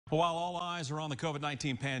While all eyes are on the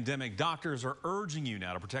COVID-19 pandemic, doctors are urging you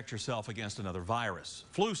now to protect yourself against another virus.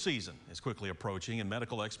 Flu season is quickly approaching, and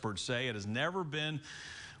medical experts say it has never been,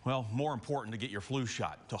 well, more important to get your flu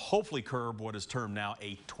shot to hopefully curb what is termed now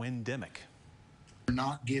a twindemic.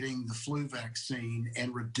 Not getting the flu vaccine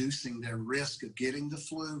and reducing their risk of getting the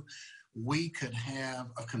flu, we could have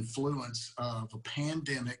a confluence of a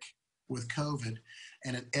pandemic with COVID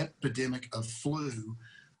and an epidemic of flu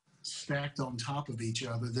stacked on top of each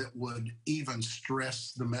other that would even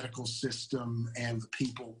stress the medical system and the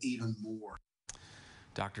people even more.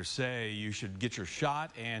 Doctors say you should get your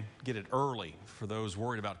shot and get it early. For those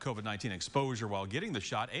worried about COVID-19 exposure while getting the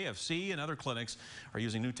shot, AFC and other clinics are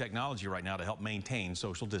using new technology right now to help maintain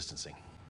social distancing.